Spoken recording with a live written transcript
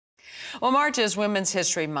Well, March is Women's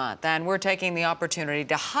History Month, and we're taking the opportunity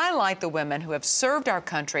to highlight the women who have served our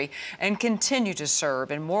country and continue to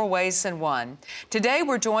serve in more ways than one. Today,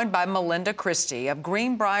 we're joined by Melinda Christy of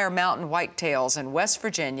Greenbrier Mountain Whitetails in West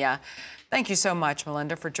Virginia. Thank you so much,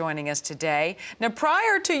 Melinda, for joining us today. Now,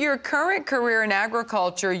 prior to your current career in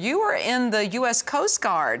agriculture, you were in the U.S. Coast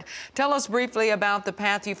Guard. Tell us briefly about the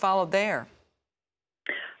path you followed there.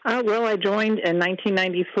 Well, I joined in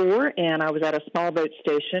 1994, and I was at a small boat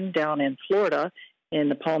station down in Florida in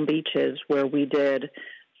the Palm Beaches, where we did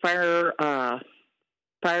firefighting,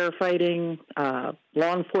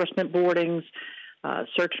 law enforcement boardings,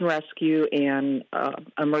 search and rescue, and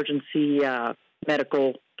emergency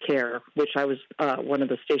medical care, which I was one of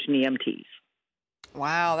the station EMTs.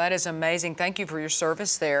 Wow, that is amazing. Thank you for your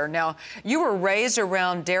service there. Now, you were raised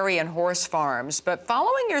around dairy and horse farms, but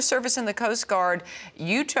following your service in the Coast Guard,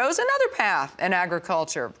 you chose another path in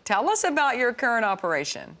agriculture. Tell us about your current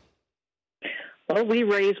operation. Well, we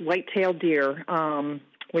raise white-tailed deer.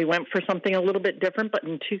 We went for something a little bit different, but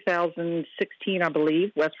in 2016, I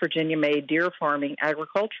believe, West Virginia made deer farming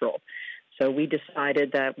agricultural. So we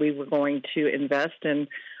decided that we were going to invest and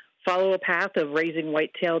follow a path of raising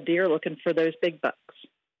white-tailed deer, looking for those big bucks.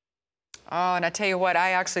 Oh, and I tell you what,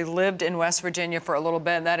 I actually lived in West Virginia for a little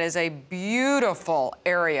bit, and that is a beautiful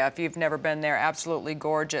area. If you've never been there, absolutely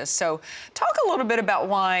gorgeous. So talk a little bit about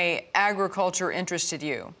why agriculture interested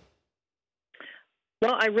you.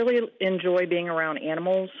 Well, I really enjoy being around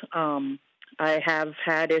animals. I have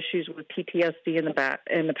had issues with PTSD in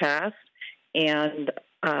the past, and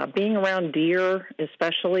being around deer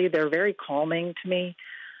especially, they're very calming to me.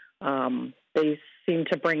 They seem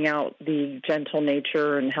to bring out the gentle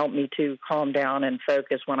nature and help me to calm down and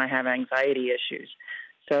focus when I have anxiety issues.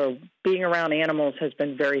 So being around animals has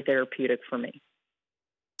been very therapeutic for me.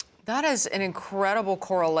 That is an incredible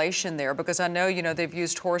correlation there, because I know, they've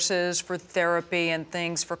used horses for therapy and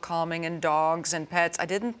things for calming, and dogs and pets. I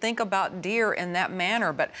didn't think about deer in that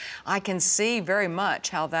manner, but I can see very much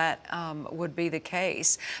how that would be the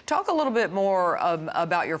case. Talk a little bit more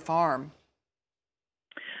about your farm.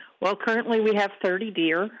 Well, currently we have 30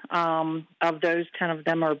 deer. Of those, 10 of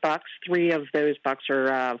them are bucks. 3 of those bucks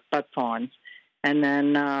are buck fawns. And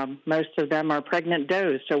then most of them are pregnant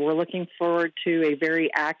does. So we're looking forward to a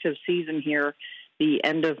very active season here, the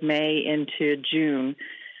end of May into June.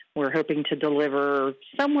 We're hoping to deliver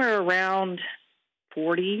somewhere around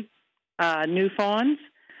 40 new fawns.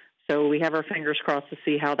 So we have our fingers crossed to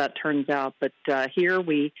see how that turns out. But here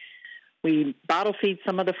we bottle feed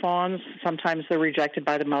some of the fawns. Sometimes they're rejected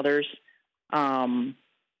by the mothers.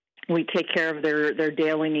 We take care of their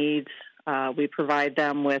daily needs. We provide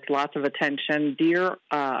them with lots of attention. Deer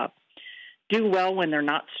do well when they're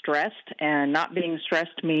not stressed, and not being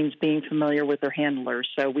stressed means being familiar with their handlers.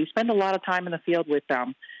 So we spend a lot of time in the field with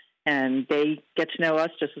them, and they get to know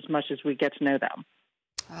us just as much as we get to know them.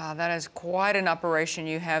 That is quite an operation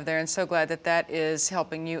you have there, and so glad that that is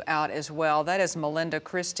helping you out as well. That is Melinda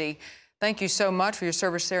Christy. Thank you so much for your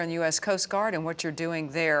service there in the U.S. Coast Guard and what you're doing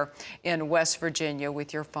there in West Virginia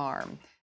with your farm.